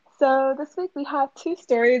So this week we have two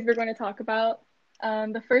stories we're going to talk about.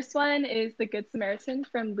 The first one is the Good Samaritan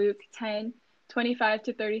from Luke 10:25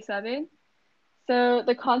 to 37. So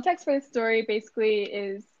the context for the story basically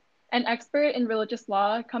is an expert in religious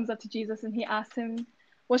law comes up to Jesus and he asks him,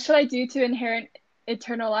 "What should I do to inherit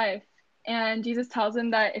eternal life?" And Jesus tells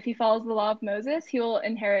him that if he follows the law of Moses, he will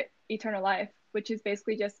inherit eternal life, which is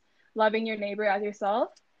basically just loving your neighbor as yourself.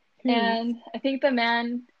 Hmm. And I think the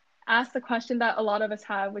man asked the question that a lot of us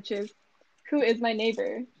have, which is, who is my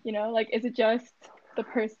neighbor? Like, is it just the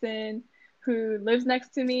person who lives next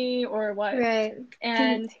to me or what? Right.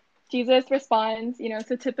 And Jesus responds,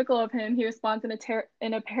 so typical of him, he responds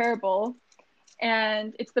in a parable,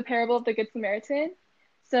 and it's the parable of the Good Samaritan.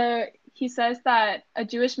 So he says that a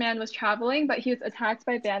Jewish man was traveling, but he was attacked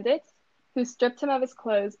by bandits who stripped him of his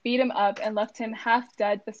clothes, beat him up, and left him half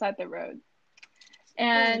dead beside the road. Oh my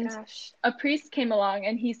And gosh. a priest came along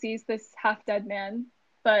and he sees this half dead man,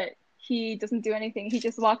 but he doesn't do anything. He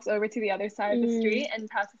just walks over to the other side of the Mm, street and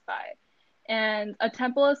passes by. And a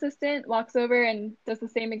temple assistant walks over and does the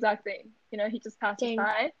same exact thing. He just passes dang.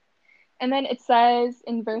 by. And then it says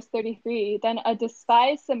in verse 33, then a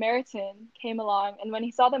despised Samaritan came along, and when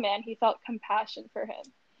he saw the man, he felt compassion for him.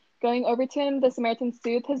 Going over to him, the Samaritan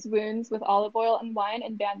soothed his wounds with olive oil and wine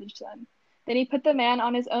and bandaged them. Then he put the man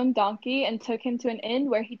on his own donkey and took him to an inn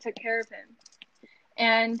where he took care of him.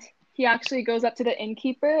 And he actually goes up to the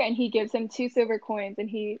innkeeper and he gives him 2 silver coins and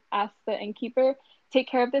he asks the innkeeper, take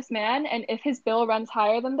care of this man, and if his bill runs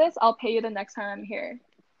higher than this, I'll pay you the next time I'm here.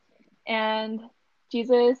 And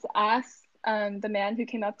Jesus asks the man who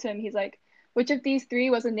came up to him, he's like, which of these three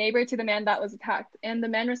was a neighbor to the man that was attacked? And the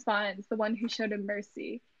man responds, the one who showed him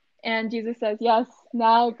mercy. And Jesus says, yes,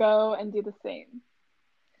 now go and do the same.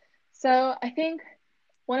 So I think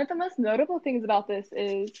one of the most notable things about this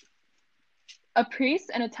is a priest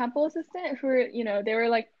and a temple assistant who were, they were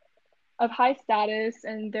like of high status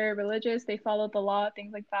and they're religious, they followed the law,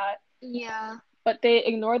 things like that. Yeah. But they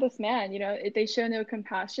ignore this man, they show no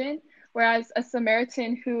compassion. Whereas a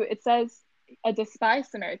Samaritan who it says a despised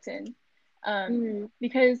Samaritan, Mm,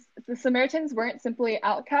 because the Samaritans weren't simply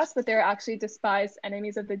outcasts, but they were actually despised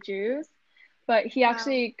enemies of the Jews. But he wow.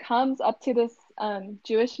 actually comes up to this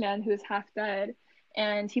Jewish man who is half dead,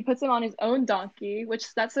 and he puts him on his own donkey,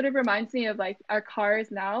 which that sort of reminds me of like our cars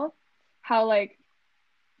now, how like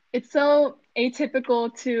it's so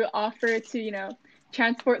atypical to offer to,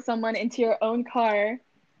 transport someone into your own car,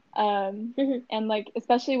 um, and like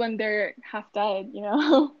especially when they're half dead.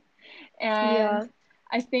 And Yeah.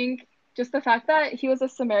 I think just the fact that he was a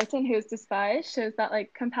Samaritan who was despised shows that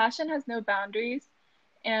like compassion has no boundaries,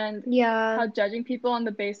 and Yeah. how judging people on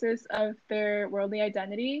the basis of their worldly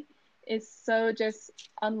identity is so just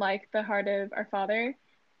unlike the heart of our Father,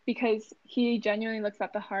 because he genuinely looks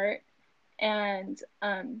at the heart. And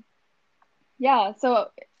yeah,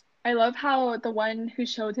 so I love how the one who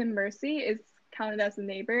showed him mercy is counted as a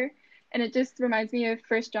neighbor. And it just reminds me of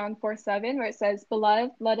 1 John 4:7, where it says,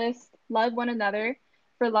 beloved, let us love one another,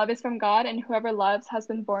 for love is from God, and whoever loves has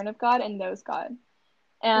been born of God and knows God.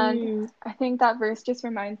 And Mm, I think that verse just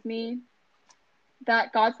reminds me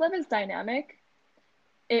that God's love is dynamic.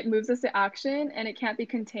 It moves us to action and it can't be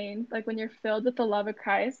contained. Like when you're filled with the love of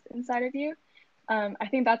Christ inside of you, I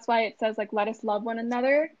think that's why it says like let us love one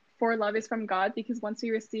another, for love is from God, because once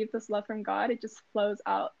we receive this love from God, it just flows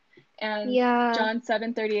out. And yeah. John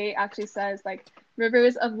 7:38 actually says like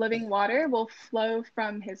rivers of living water will flow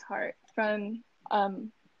from his heart, from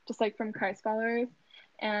just like from Christ followers.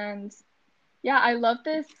 And yeah, I love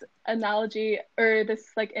this analogy or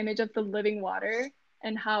this like image of the living water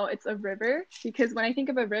and how it's a river, because when I think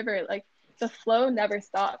of a river, like the flow never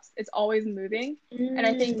stops. It's always moving. And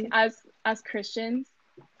I think Mm, as Christians,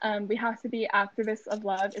 we have to be activists of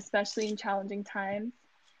love, especially in challenging times.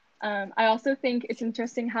 I also think it's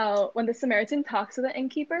interesting how when the Samaritan talks to the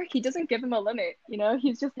innkeeper, he doesn't give him a limit. yeah.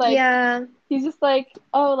 He's just like,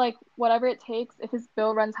 oh, like whatever it takes. If his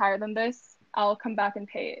bill runs higher than this, I'll come back and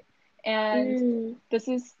pay it. And Mm, this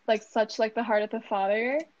is like such like the heart of the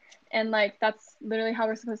Father, and like that's literally how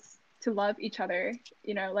we're supposed to love each other.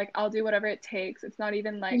 Like I'll do whatever it takes. It's not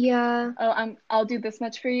even like, yeah. oh, I'll do this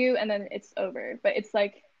much for you and then it's over. But it's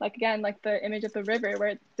like again, like the image of the river where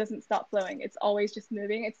it doesn't stop flowing. It's always just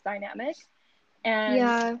moving. It's dynamic. And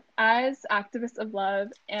Yeah. as activists of love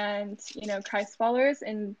and, Christ followers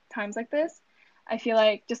in times like this, I feel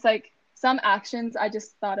like just like some actions I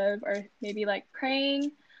just thought of are maybe like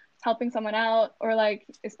praying, helping someone out, or like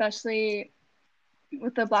especially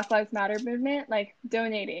with the Black Lives Matter movement, like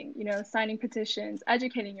donating, signing petitions,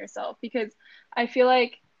 educating yourself. Because I feel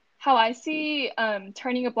like how I see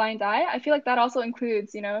turning a blind eye, I feel like that also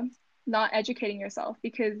includes, not educating yourself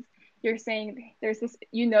because you're saying there's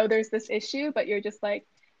this issue, but you're just like,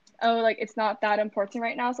 oh, like it's not that important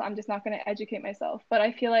right now, so I'm just not going to educate myself. But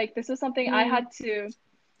I feel like this was something I Mm. had to,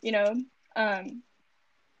 you know, um,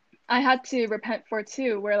 I had to repent for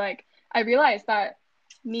too, where like I realized that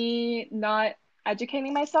me not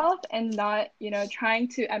educating myself and not, trying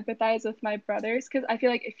to empathize with my brothers, because I feel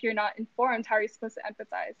like if you're not informed, how are you supposed to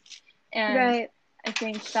empathize? And Right. I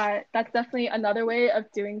think that that's definitely another way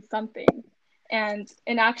of doing something. And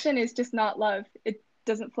inaction is just not love. It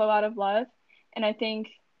doesn't flow out of love. And I think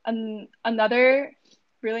another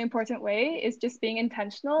really important way is just being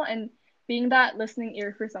intentional and being that listening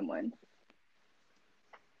ear for someone.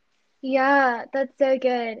 Yeah, that's so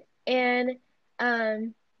good. And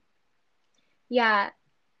um yeah,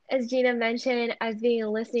 as Gina mentioned, as being a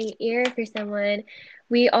listening ear for someone,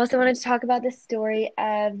 we also wanted to talk about the story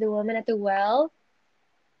of the woman at the well.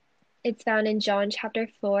 It's found in John chapter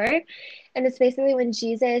 4. And it's basically when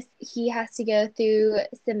Jesus, he has to go through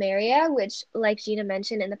Samaria, which, like Gina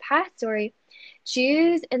mentioned in the past story,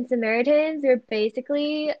 Jews and Samaritans are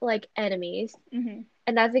basically like enemies. Mm-hmm.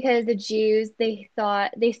 And that's because the Jews, they saw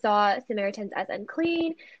Samaritans as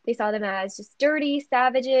unclean. They saw them as just dirty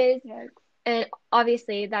savages. Yeah. And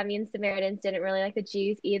obviously that means Samaritans didn't really like the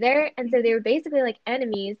Jews either. And so they were basically like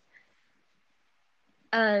enemies.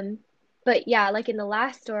 Um, but yeah, like in the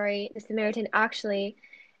last story, the Samaritan actually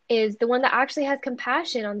is the one that actually has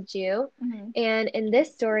compassion on the Jew. Mm-hmm. And in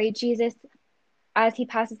this story, Jesus, as he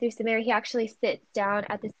passes through Samaria, he actually sits down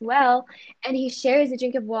at this well and he shares a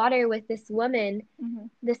drink of water with this woman, Mm-hmm.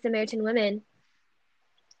 the Samaritan woman.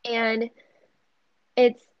 And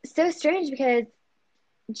it's so strange because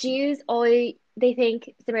Jews always they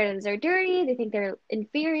think Samaritans are dirty, they think they're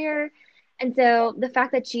inferior. And so the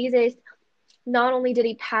fact that Jesus not only did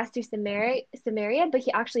he pass through Samaria, but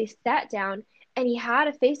he actually sat down and he had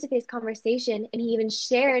a face-to-face conversation and he even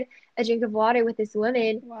shared a drink of water with this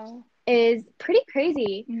woman Wow. is pretty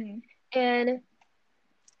crazy. Mm-hmm. And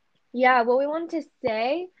yeah, what we wanted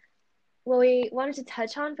to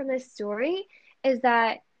touch on from this story is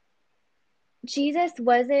that Jesus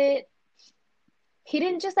wasn't he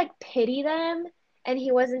didn't just like pity them and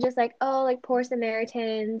he wasn't just like, oh, like poor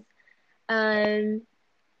Samaritans, um,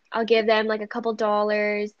 I'll give them like a couple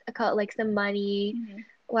dollars, like some money. Mm-hmm.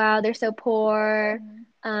 Wow, they're so poor.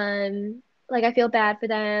 Mm-hmm. Like I feel bad for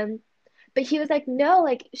them. But he was like, no,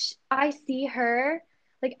 like I see her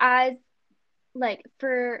like as like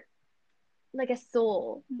for like a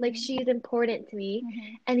soul. Like Mm-hmm. she's important to me.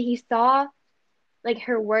 Mm-hmm. And he saw like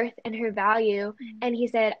her worth and her value. Mm-hmm. And he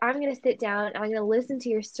said, I'm gonna sit down and I'm gonna listen to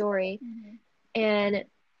your story. Mm-hmm. And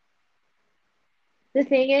the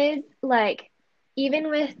thing is, like, even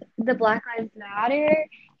with the Black Lives Matter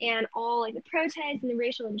and all like the protests and the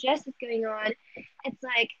racial injustice going on, it's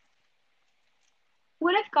like,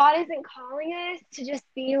 what if God isn't calling us to just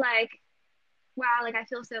be like, wow, like I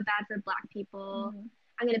feel so bad for Black people. Mm-hmm.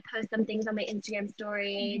 I'm gonna post some things on my Instagram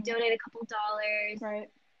story, Mm-hmm. donate a couple dollars. Right.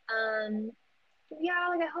 Um, yeah,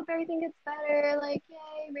 like I hope everything gets better. Like,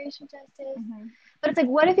 yay, racial justice. Mm-hmm. But it's like,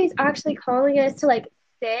 what if He's actually calling us to like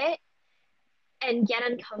sit and get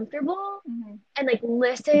uncomfortable Mm-hmm. and like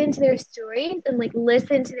listen to their stories and like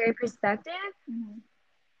listen to their perspective Mm-hmm.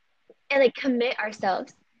 and like commit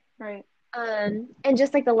ourselves. Right. And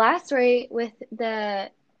just like the last story with the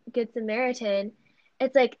Good Samaritan,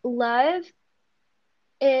 it's like love,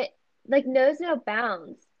 it like knows no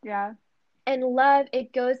bounds. Yeah. And love,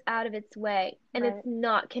 it goes out of its way and Right. it's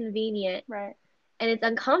not convenient Right. and it's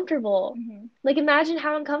uncomfortable. Mm-hmm. Like imagine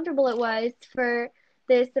how uncomfortable it was for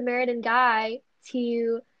this Samaritan guy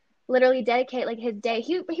to literally dedicate like his day.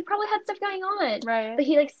 He probably had stuff going on, Right. but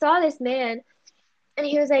he like saw this man and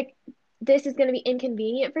he was like, this is going to be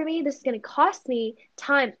inconvenient for me. This is going to cost me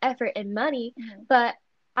time, effort, and money, Mm-hmm. but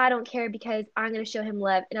I don't care because I'm going to show him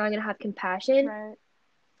love and I'm going to have compassion. Right.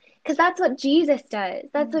 Because that's what Jesus does.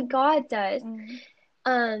 That's Mm-hmm. what God does. Mm-hmm.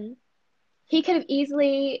 Um, he could have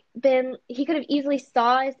easily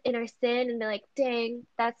saw us in our sin and be like, dang,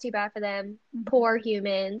 that's too bad for them, Mm-hmm. poor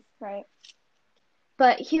humans. Right.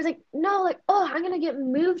 But he was like, no, like, oh, I'm gonna get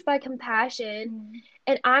moved by compassion Mm-hmm.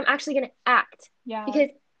 and I'm actually gonna act. Yeah. Because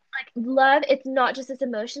like love, it's not just this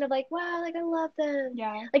emotion of like, wow, like I love them.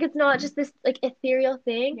 Yeah. Like it's not just this like ethereal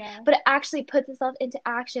thing, Yeah. but it actually puts itself into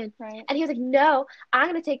action. Right. And he was like, no, I'm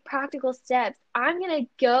gonna take practical steps. I'm gonna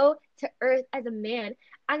go to earth as a man.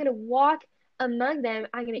 I'm gonna walk among them.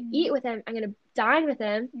 I'm gonna eat with them. I'm gonna dine with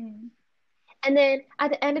them. Mm-hmm. And then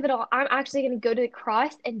at the end of it all, I'm actually going to go to the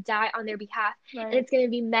cross and die on their behalf. Right. And it's going to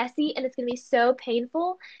be messy and it's going to be so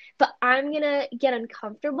painful, but I'm going to get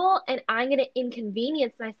uncomfortable and I'm going to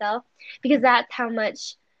inconvenience myself because that's how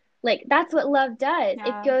much Like that's what love does. It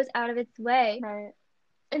Yeah. goes out of its way. Right.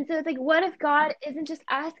 And so it's like, what if God isn't just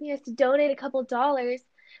asking us to donate a couple dollars,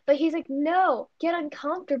 but he's like, no, get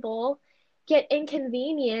uncomfortable, get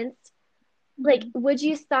inconvenienced. Like, Hmm. would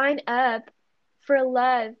you sign up for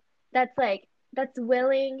love that's like that's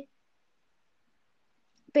willing,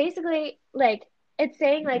 basically like it's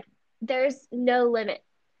saying like there's no limit.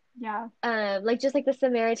 Yeah. Like just like the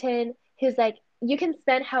Samaritan who's like, you can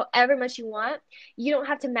spend however much you want. You don't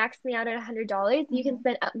have to max me out at $100. You can Hmm.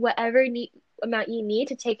 spend whatever amount you need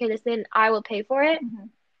to take care of this thing. I will pay for it. Hmm.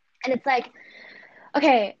 And it's like,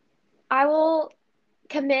 okay, I will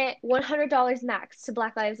commit $100 max to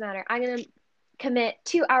Black Lives Matter. I'm gonna commit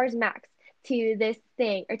 2 hours max to this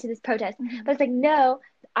thing or to this protest. Hmm. But it's like, no,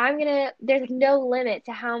 there's like no limit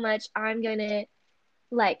to how much I'm gonna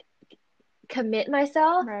like commit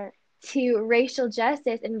myself Right. to racial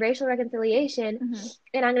justice and racial reconciliation. Hmm.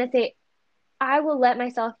 And I'm gonna say, I will let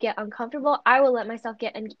myself get uncomfortable. I will let myself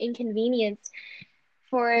get inconvenienced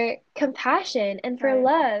for compassion and for Right.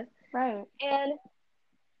 love. Right. And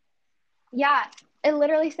yeah, it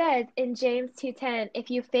literally says in James 2:10, if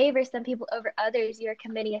you favor some people over others, you're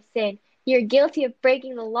committing a sin. You're guilty of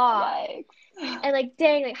breaking the law. Yikes. And like,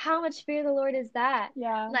 dang, like how much fear of the Lord is that?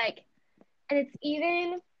 Yeah. Like, and it's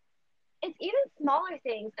even smaller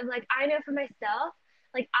things of like I know for myself,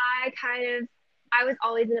 like I was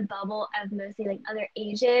always in a bubble of mostly like other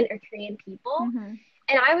Asian or Korean people. Hmm.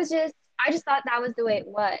 And I just thought that was the way it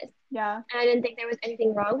was. Yeah. And I didn't think there was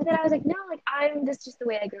anything wrong with it. I was like, no, like this is just the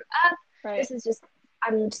way I grew up. Right. This is just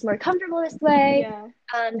I'm just more comfortable this way.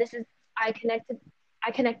 Yeah. This is I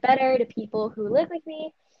connect better to people who look like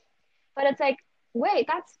me. But it's like, wait,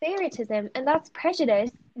 that's favoritism and that's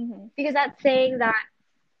prejudice Hmm. because that's saying that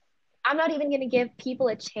I'm not even going to give people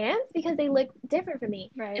a chance because they look different from me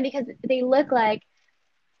and Right. because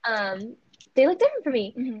um they look different from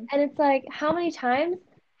me. Hmm. And it's like, how many times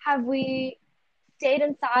have we stayed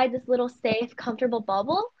inside this little safe, comfortable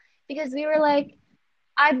bubble because we were like,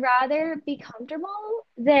 I'd rather be comfortable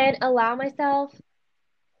than allow myself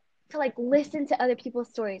to like listen to other people's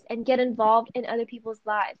stories and get involved in other people's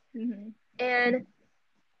lives. Hmm. And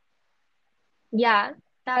yeah,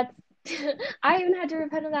 that's I even had to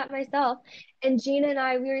repent of that myself. And Gina and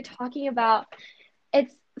I, we were talking about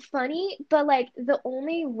it's funny, but like the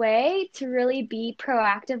only way to really be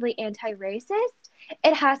proactively anti-racist,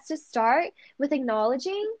 it has to start with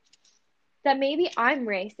acknowledging that maybe I'm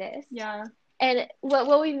racist. Yeah. And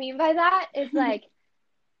what we mean by that is like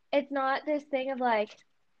it's not this thing of like,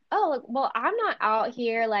 oh, like, well, I'm not out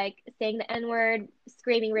here like saying the N-word,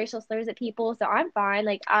 screaming racial slurs at people, so I'm fine.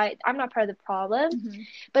 Like I'm not part of the problem. Hmm.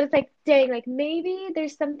 But it's like, dang, like maybe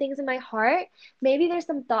there's some things in my heart, maybe there's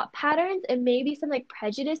some thought patterns and maybe some like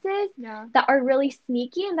prejudices Yeah. that are really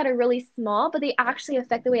sneaky and that are really small, but they actually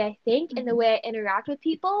affect the way I think and the Hmm. way I interact with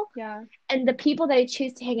people Yeah. and the people that I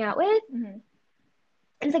choose to hang out with. Hmm.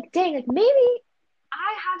 And it's like, dang, like maybe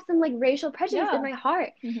I have some like racial prejudice in Yeah. my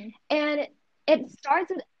heart. Hmm. And it starts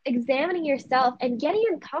with examining yourself and getting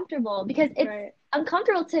uncomfortable because it's Right.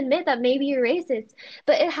 uncomfortable to admit that maybe you're racist,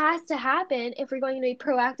 but it has to happen if we're going to be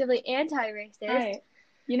proactively anti-racist. Right.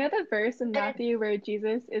 You know the verse in And Matthew where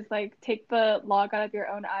Jesus is like, take the log out of your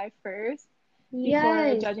own eye first before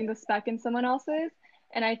yes, judging the speck in someone else's?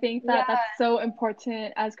 And I think that yeah, that's so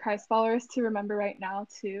important as Christ followers to remember right now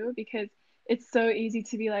too, because it's so easy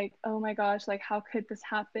to be like, oh my gosh, like how could this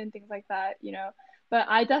happen? Things like that, you know. But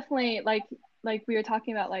I definitely like we were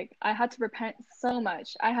talking about, like I had to repent so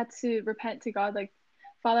much. I had to repent to God, like,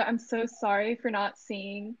 Father, I'm so sorry for not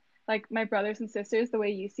seeing like my brothers and sisters the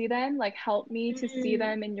way you see them. Like help me to see mm,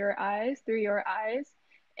 them in your eyes, through your eyes.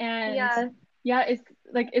 And yeah, yeah, it's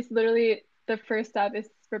like it's literally the first step is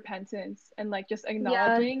repentance and like just yeah,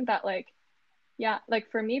 acknowledging that, like, yeah,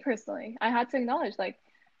 like for me personally, I had to acknowledge, like,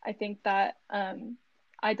 I think that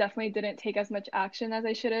I definitely didn't take as much action as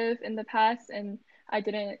I should have in the past, and I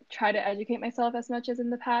didn't try to educate myself as much as in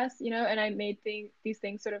the past, you know, and I made these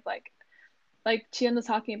things sort of like Chien was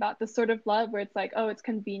talking about, this sort of love where it's like, oh, it's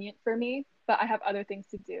convenient for me, but I have other things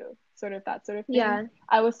to do, sort of that sort of thing. yeah,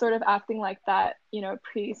 I was sort of acting like that, you know,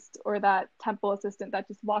 priest or that temple assistant that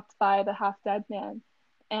just walked by the half dead man.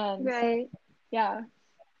 And right. yeah.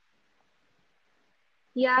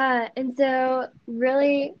 Yeah, and so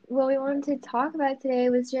really what we wanted to talk about today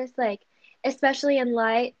was just like, especially in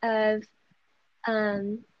light of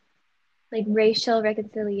um like racial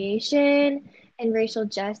reconciliation and racial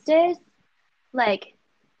justice, like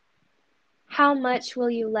how much will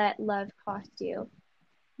you let love cost you?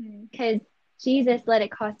 Mm. Because Jesus let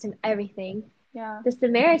it cost him everything. Yeah. The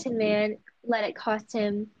Samaritan man let it cost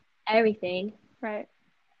him everything. Right.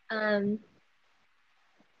 Um,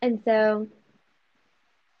 And so,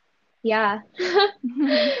 yeah.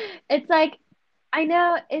 It's like, I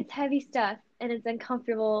know it's heavy stuff and it's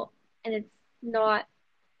uncomfortable and it's not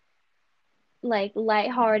like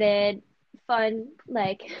lighthearted, fun,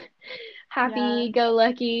 like Yeah, happy go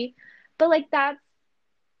lucky. But like that's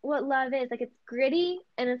what love is. Like it's gritty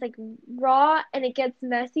and it's like raw and it gets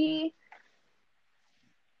messy.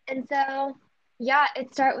 And so, yeah,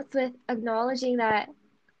 it starts with acknowledging that,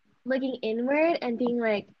 looking inward and being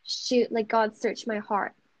like, shoot, like God searched my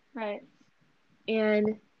heart. right.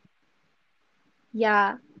 And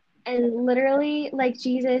yeah, and literally, like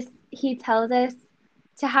Jesus, he tells us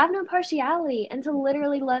to have no partiality and to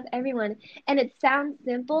literally love everyone. And it sounds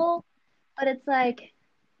simple, but it's like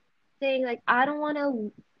saying, like, I don't want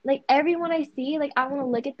to, like, everyone I see, like, I want to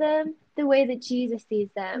look at them the way that Jesus sees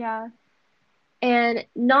them. Yeah. And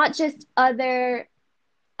not just other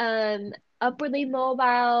um upwardly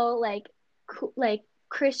mobile like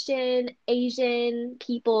Christian Asian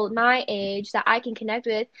people my age that I can connect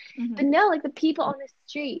with, but Hmm. no, like the people on the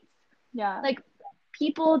streets, Yeah. like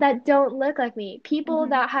people that don't look like me, people Hmm.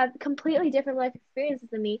 that have completely different life experiences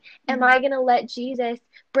than me. Am Hmm. I gonna let Jesus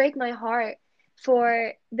break my heart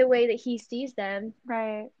for the way that he sees them?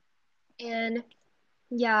 Right. And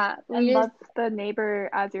yeah, we And just love the neighbor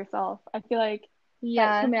as yourself. I feel like that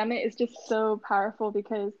yeah, commandment is just so powerful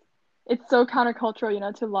because it's so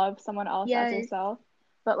countercultural, to love someone else as yes, yourself.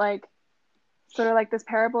 But like sort of like this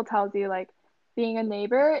parable tells you, like being a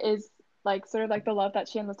neighbor is like sort of like the love that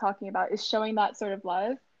Shan was talking about, is showing that sort of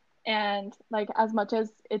love. And like as much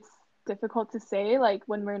as it's difficult to say, like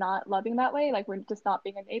when we're not loving that way, like we're just not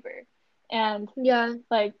being a neighbor. And yeah,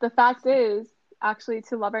 like the fact is, actually,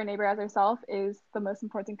 to love our neighbor as ourselves is the most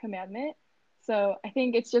important commandment. So I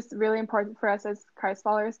think it's just really important for us as Christ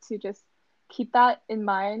followers to just keep that in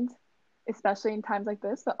mind, especially in times like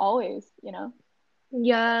this, but always.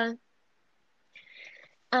 yeah.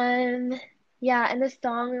 Um, yeah, and the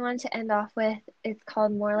song we want to end off with is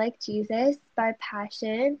called More Like Jesus by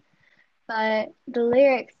Passion. But the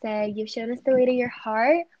lyrics say, You've shown us the way to your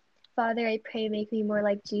heart. Father, I pray, make me more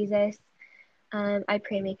like Jesus. I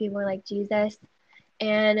pray, make me more like Jesus.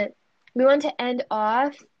 And we want to end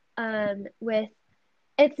off with,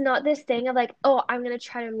 it's not this thing of like, oh, I'm going to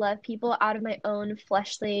try to love people out of my own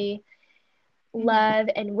fleshly Hmm. love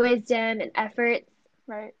and wisdom and efforts.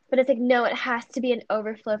 Right. But it's like, no, it has to be an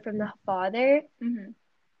overflow from the Father. Hmm.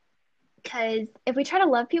 Because if we try to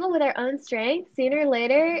love people with our own strength, sooner or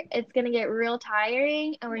later, it's going to get real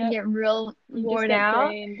tiring and we're going to Yep. get real You just worn get out.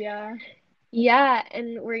 drained. Yeah. Yeah,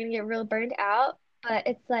 and we're going to get real burned out. But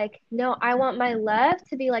it's like, no, I want my love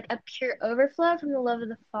to be like a pure overflow from the love of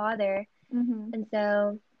the Father. Hmm. And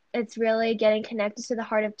so it's really getting connected to the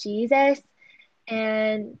heart of Jesus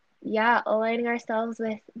and, yeah, aligning ourselves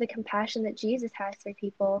with the compassion that Jesus has for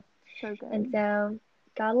people. So And good. so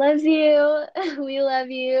God loves you. We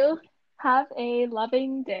love you. Have a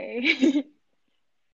loving day.